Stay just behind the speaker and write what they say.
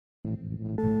Good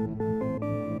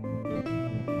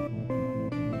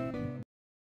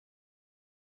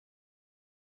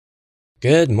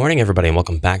morning, everybody, and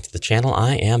welcome back to the channel.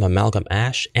 I am Amalgam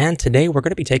Ash, and today we're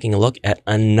going to be taking a look at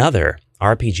another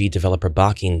RPG developer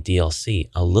Bakin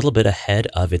DLC, a little bit ahead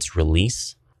of its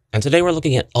release. And today we're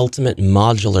looking at Ultimate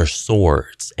Modular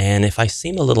Swords, and if I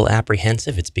seem a little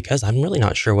apprehensive, it's because I'm really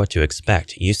not sure what to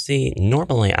expect. You see,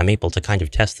 normally I'm able to kind of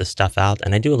test this stuff out,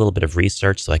 and I do a little bit of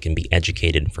research so I can be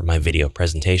educated for my video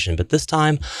presentation, but this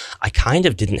time I kind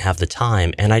of didn't have the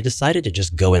time, and I decided to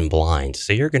just go in blind.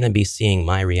 So you're going to be seeing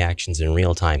my reactions in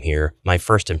real time here, my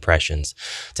first impressions.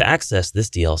 To access this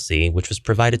DLC, which was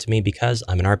provided to me because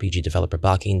I'm an RPG developer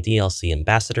Bakin DLC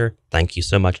ambassador, thank you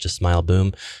so much to Smile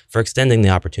Boom for extending the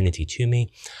opportunity to me.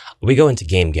 We go into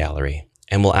Game Gallery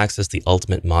and we'll access the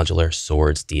Ultimate Modular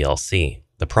Swords DLC,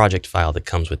 the project file that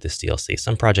comes with this DLC.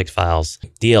 Some project files,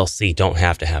 DLC, don't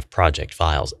have to have project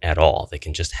files at all. They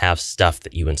can just have stuff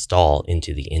that you install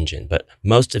into the engine. But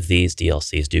most of these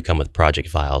DLCs do come with project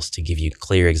files to give you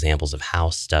clear examples of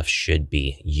how stuff should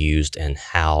be used and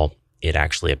how it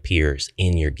actually appears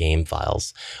in your game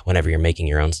files whenever you're making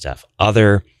your own stuff.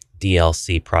 Other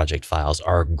DLC project files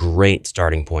are great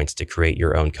starting points to create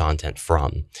your own content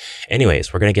from.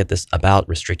 Anyways, we're going to get this about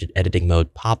restricted editing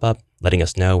mode pop-up, letting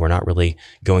us know we're not really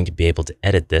going to be able to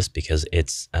edit this because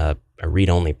it's a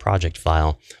read-only project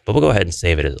file, but we'll go ahead and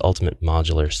save it as Ultimate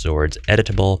Modular Swords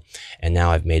Editable, and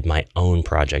now I've made my own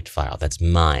project file. That's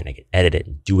mine. I can edit it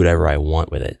and do whatever I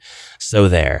want with it. So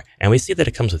there. And we see that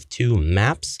it comes with 2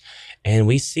 maps, and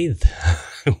we see,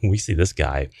 we see this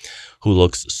guy who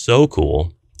looks so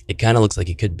cool. It kind of looks like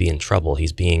he could be in trouble.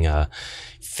 He's being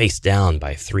faced down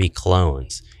by 3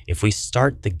 clones. If we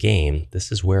start the game, this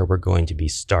is where we're going to be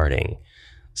starting.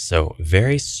 So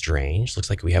very strange. Looks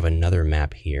like we have another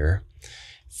map here,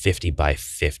 50 by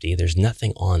 50. There's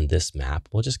nothing on this map.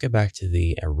 We'll just go back to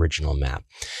the original map.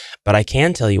 But I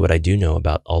can tell you what I do know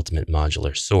about Ultimate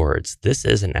Modular Swords. This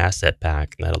is an asset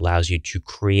pack that allows you to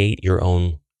create your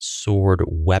own sword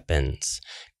weapons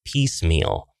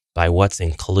piecemeal by what's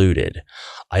included.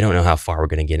 I don't know how far we're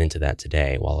going to get into that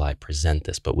today while I present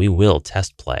this, but we will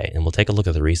test play and we'll take a look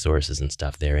at the resources and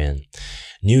stuff therein.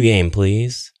 New game,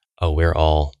 please. Oh, we're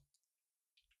all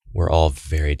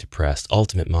very depressed.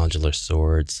 Ultimate Modular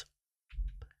Swords.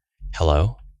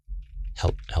 Hello?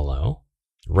 Hello?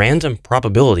 Random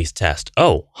probabilities test.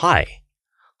 Oh, hi.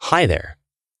 Hi there.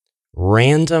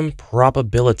 Random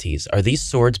probabilities. Are these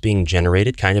swords being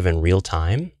generated kind of in real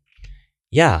time?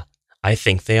 Yeah. I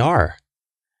think they are.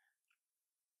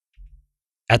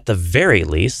 At the very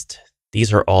least,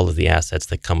 these are all of the assets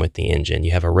that come with the engine. You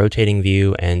have a rotating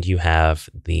view and you have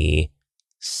the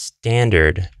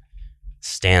standard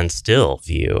standstill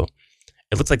view.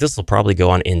 It looks like this will probably go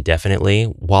on indefinitely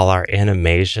while our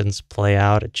animations play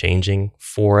out, changing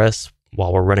for us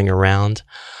while we're running around.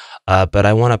 But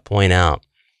I want to point out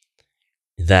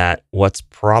that what's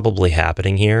probably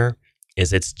happening here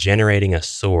is it's generating a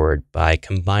sword by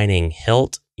combining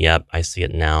hilt, yep, I see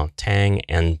it now, tang,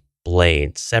 and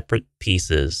blade, separate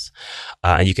pieces.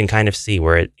 And you can kind of see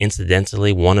where it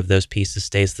incidentally, one of those pieces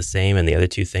stays the same and the other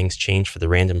 2 things change for the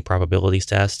random probabilities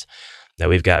test. That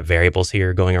we've got variables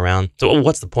here going around. So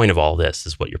what's the point of all this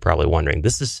is what you're probably wondering.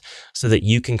 This is so that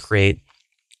you can create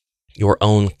your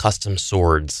own custom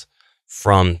swords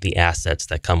from the assets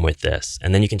that come with this.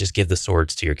 And then you can just give the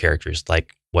swords to your characters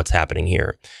like what's happening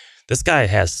here. This guy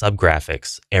has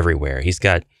sub-graphics everywhere. He's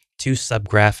got 2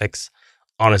 sub-graphics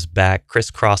on his back,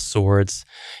 crisscross swords.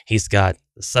 He's got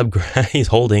he's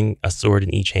holding a sword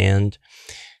in each hand.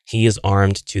 He is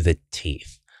armed to the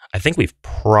teeth. I think we've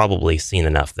probably seen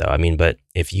enough though. I mean, but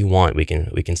if you want, we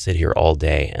can sit here all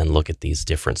day and look at these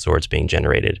different swords being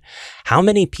generated. How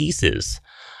many pieces?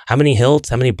 How many hilts?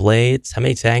 How many blades? How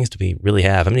many tangs do we really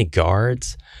have? How many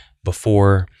guards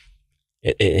before?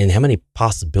 And how many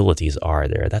possibilities are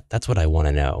there? That's what I want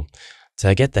to know.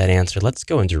 To get that answer, let's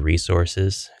go into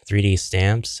resources, 3D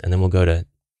stamps, and then we'll go to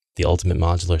the Ultimate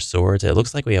Modular Swords. It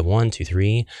looks like we have 1, 2,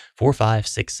 3, 4, 5,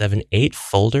 6, 7, 8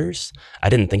 folders. I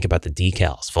didn't think about the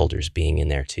decals folders being in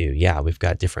there too. Yeah, we've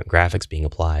got different graphics being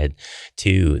applied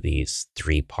to these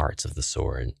 3 parts of the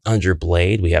sword. Under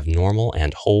blade, we have normal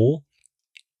and whole.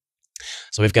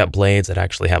 So we've got blades that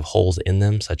actually have holes in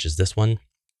them, such as this one.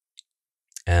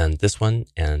 And this one,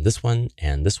 and this one,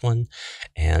 and this one,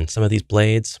 and some of these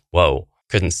blades, whoa,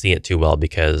 couldn't see it too well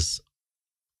because,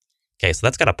 okay, so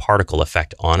that's got a particle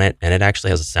effect on it, and it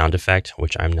actually has a sound effect,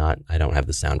 which I don't have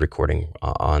the sound recording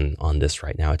on this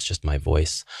right now, it's just my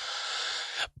voice.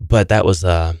 But that was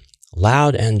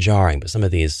loud and jarring, but some of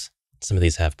these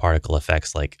have particle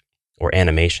effects like or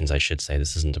animations, I should say.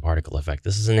 This isn't a particle effect.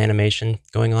 This is an animation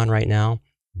going on right now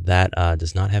that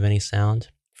does not have any sound,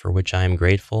 for which I am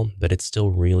grateful, but it's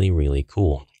still really, really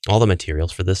cool. All the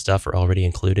materials for this stuff are already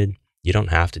included. You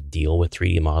don't have to deal with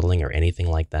 3D modeling or anything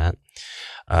like that.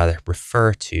 They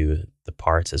refer to the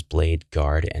parts as blade,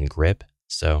 guard, and grip.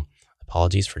 So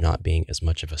apologies for not being as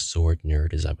much of a sword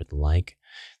nerd as I would like.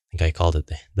 I think I called it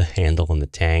the handle and the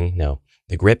tang. No,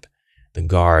 the grip, the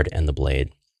guard, and the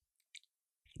blade.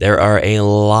 There are a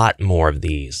lot more of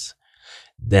these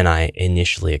than I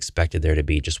initially expected there to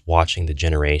be just watching the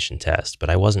generation test,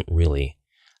 but I wasn't really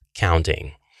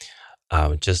counting.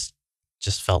 Just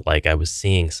felt like I was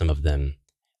seeing some of them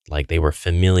like they were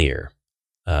familiar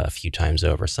a few times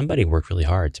over. Somebody worked really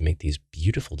hard to make these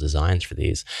beautiful designs for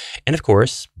these. And of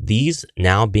course, these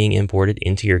now being imported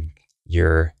into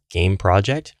your game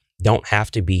project don't have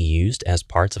to be used as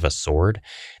parts of a sword.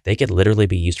 They could literally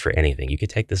be used for anything. You could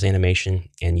take this animation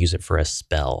and use it for a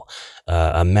spell,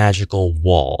 a magical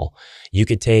wall. You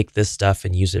could take this stuff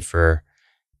and use it for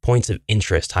points of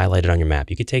interest highlighted on your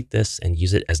map. You could take this and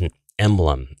use it as an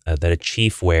emblem that a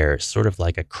chief wears, sort of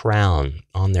like a crown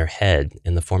on their head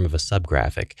in the form of a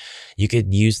subgraphic. You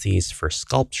could use these for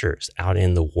sculptures out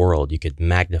in the world. You could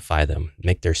magnify them,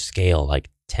 make their scale like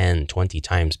 10, 20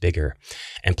 times bigger,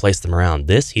 and place them around.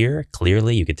 This here,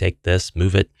 clearly, you could take this,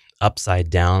 move it upside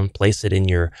down, place it in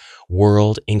your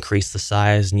world, increase the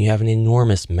size, and you have an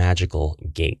enormous magical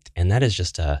gate. And that is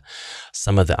just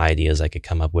some of the ideas I could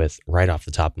come up with right off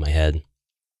the top of my head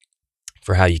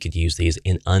for how you could use these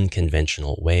in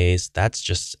unconventional ways. That's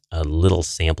just a little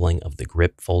sampling of the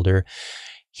grip folder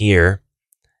here.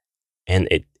 And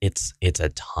it's a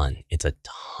ton. It's a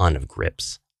ton of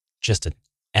grips. Just an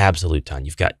absolute ton.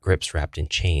 You've got grips wrapped in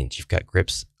chains. You've got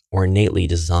grips ornately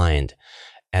designed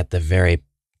at the very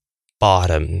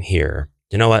bottom here.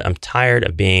 You know what? I'm tired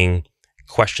of being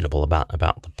questionable about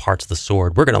the parts of the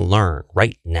sword. We're going to learn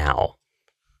right now.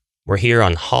 We're here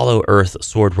on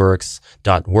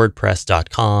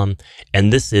hollowEarthSwordworks.wordpress.com,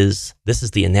 and this is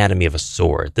the anatomy of a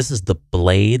sword. This is the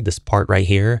blade, this part right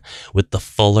here, with the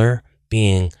fuller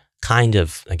being kind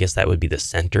of, I guess that would be the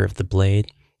center of the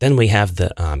blade. Then we have the,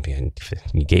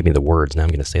 you gave me the words, now I'm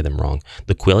going to say them wrong.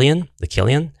 The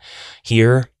quillion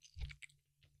here.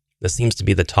 This seems to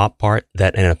be the top part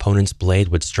that an opponent's blade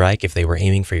would strike if they were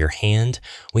aiming for your hand.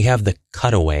 We have the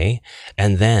cutaway,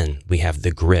 and then we have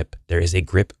the grip. There is a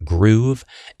grip groove,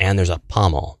 and there's a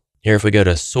pommel. Here, if we go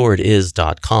to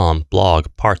swordis.com, blog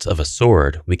Parts of a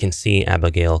Sword, we can see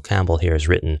Abigail Campbell here has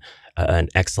written an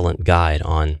excellent guide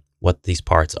on what these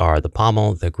parts are. The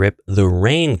pommel, the grip, the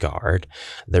rain guard,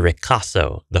 the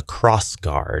ricasso, the cross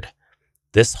guard.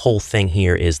 This whole thing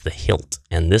here is the hilt,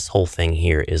 and this whole thing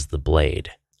here is the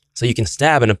blade. So you can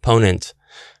stab an opponent,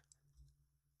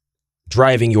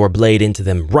 driving your blade into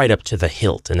them right up to the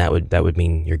hilt, and that would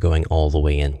mean you're going all the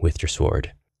way in with your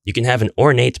sword. You can have an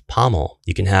ornate pommel.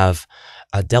 You can have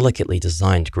a delicately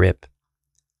designed grip,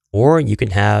 or you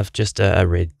can have just a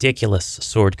ridiculous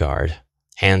sword guard,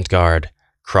 hand guard,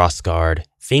 cross guard,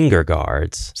 finger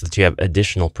guards, so that you have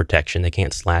additional protection. They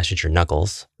can't slash at your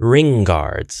knuckles. Ring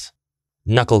guards,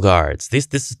 knuckle guards.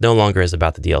 This no longer is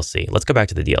about the DLC. Let's go back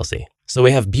to the DLC. So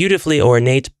we have beautifully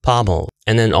ornate pommel,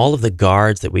 and then all of the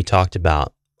guards that we talked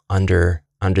about under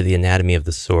the anatomy of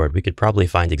the sword. We could probably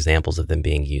find examples of them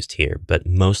being used here, but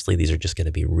mostly these are just going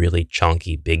to be really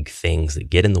chunky, big things that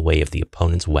get in the way of the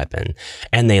opponent's weapon,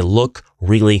 and they look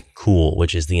really cool,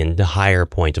 which is the entire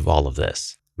point of all of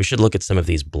this. We should look at some of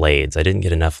these blades. I didn't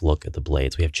get enough look at the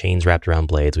blades. We have chains wrapped around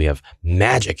blades. We have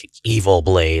magic evil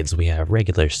blades. We have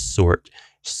regular short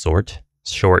sword,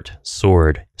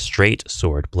 straight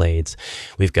sword blades.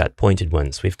 We've got pointed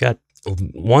ones. We've got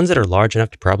ones that are large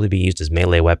enough to probably be used as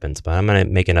melee weapons, but I'm going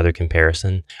to make another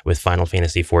comparison with Final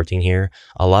Fantasy XIV here.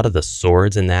 A lot of the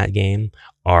swords in that game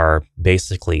are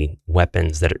basically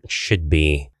weapons that should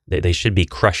be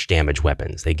crush damage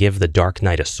weapons. They give the Dark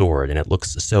Knight a sword, and it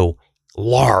looks so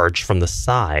large from the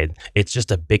side. It's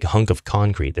just a big hunk of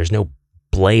concrete. There's no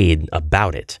blade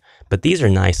about it. But these are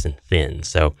nice and thin.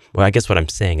 So, well, I guess what I'm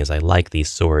saying is I like these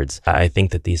swords. I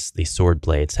think that these sword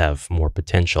blades have more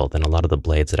potential than a lot of the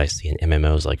blades that I see in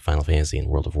MMOs like Final Fantasy and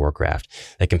World of Warcraft.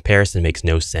 That comparison makes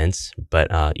no sense,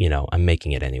 but, I'm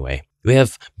making it anyway. We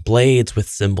have blades with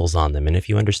symbols on them, and if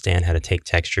you understand how to take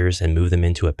textures and move them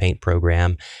into a paint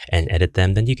program and edit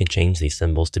them, then you can change these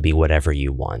symbols to be whatever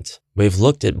you want. We've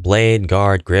looked at blade,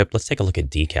 guard, grip. Let's take a look at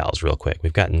decals real quick.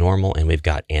 We've got normal and we've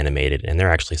got animated, and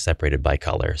they're actually separated by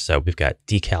color. So we've got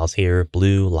decals here: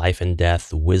 blue, life and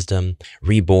death, wisdom,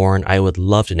 reborn. I would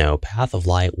love to know, Path of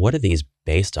Light, what are these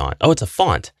based on? Oh, it's a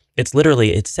font. It's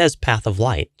literally, it says path of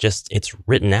light, just it's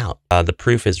written out. The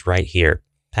proof is right here.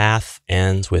 Path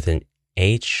ends with an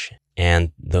H,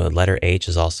 and the letter H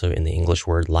is also in the English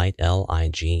word light,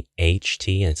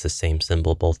 L-I-G-H-T, and it's the same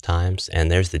symbol both times.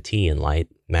 And there's the T in light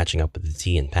matching up with the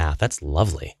T in path. That's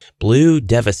lovely. Blue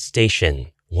devastation.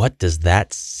 What does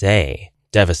that say?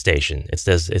 Devastation. It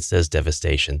says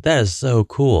devastation. That is so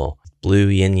cool. Blue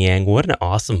yin yang. What an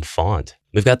awesome font.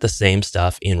 We've got the same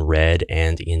stuff in red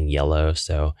and in yellow.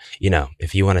 So, you know,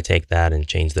 if you want to take that and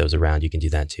change those around, you can do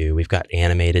that too. We've got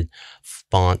animated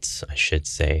fonts, I should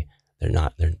say.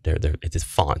 It's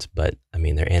font, but I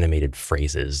mean, they're animated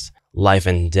phrases. Life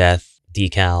and death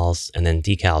decals, and then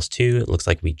decals too. It looks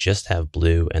like we just have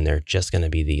blue, and they're just going to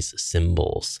be these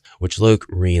symbols, which look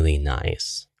really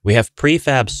nice. We have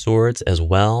prefab swords as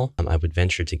well. I would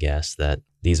venture to guess that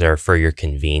these are for your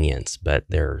convenience, but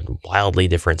they're wildly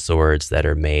different swords that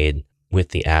are made with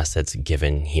the assets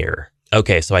given here.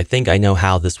 Okay, so I think I know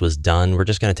how this was done. We're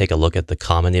just going to take a look at the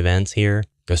common events here.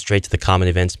 Go straight to the common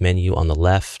events menu on the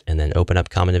left, and then open up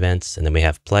common events. And then we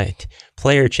have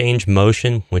player change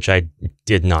motion, which I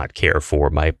did not care for.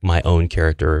 My own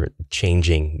character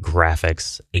changing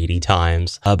graphics 80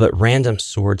 times. But random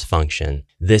swords function,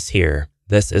 this here.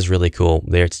 This is really cool.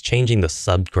 It's changing the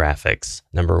sub graphics,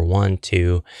 number 1,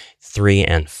 2, 3,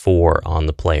 and 4 on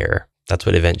the player. That's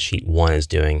what event sheet 1 is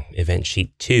doing. Event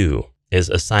sheet 2 is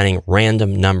assigning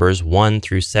random numbers 1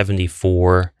 through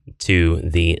 74 to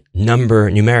the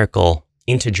numerical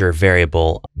integer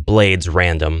variable blades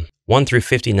random, 1 through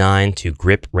 59 to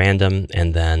grip random,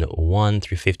 and then 1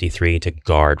 through 53 to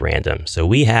guard random. So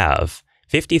we have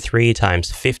 53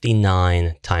 times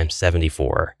 59 times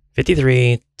 74.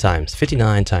 53 times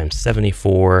 59 times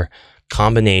 74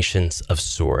 combinations of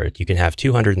sword. You can have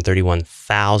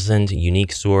 231,000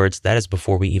 unique swords. That is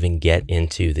before we even get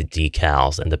into the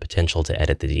decals and the potential to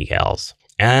edit the decals.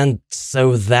 And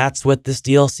so that's what this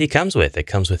DLC comes with. It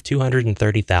comes with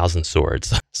 230,000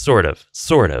 swords. Sort of.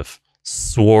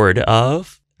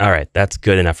 All right, that's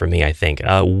good enough for me, I think.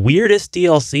 Weirdest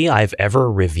DLC I've ever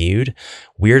reviewed,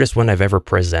 weirdest one I've ever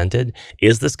presented.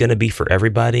 Is this going to be for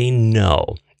everybody?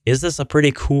 No. Is this a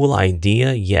pretty cool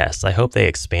idea? Yes. I hope they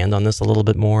expand on this a little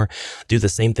bit more. Do the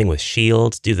same thing with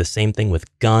shields, do the same thing with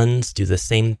guns, do the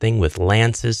same thing with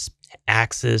lances,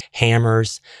 axes,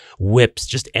 hammers, whips,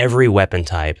 just every weapon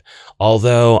type.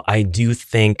 Although I do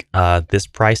think this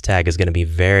price tag is going to be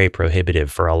very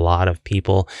prohibitive for a lot of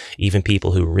people, even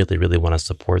people who really, really want to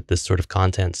support this sort of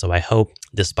content. So I hope,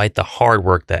 despite the hard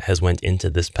work that has went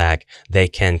into this pack, they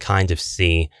can kind of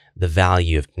see the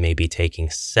value of maybe taking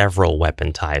several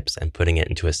weapon types and putting it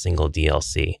into a single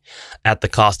DLC at the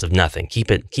cost of nothing. Keep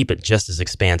it just as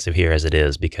expansive here as it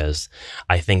is, because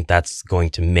I think that's going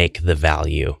to make the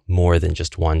value more than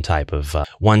just one type of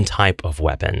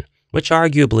weapon. Which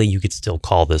arguably you could still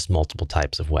call this multiple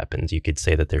types of weapons. You could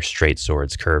say that there's straight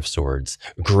swords, curved swords,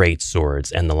 great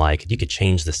swords, and the like. You could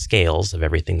change the scales of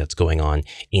everything that's going on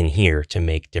in here to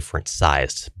make different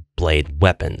sized blade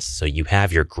weapons. So you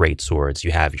have your great swords,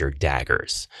 you have your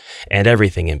daggers, and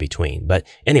everything in between. But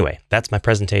anyway, that's my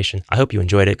presentation. I hope you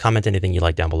enjoyed it. Comment anything you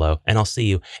like down below, and I'll see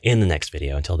you in the next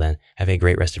video. Until then, have a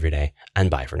great rest of your day, and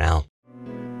bye for now.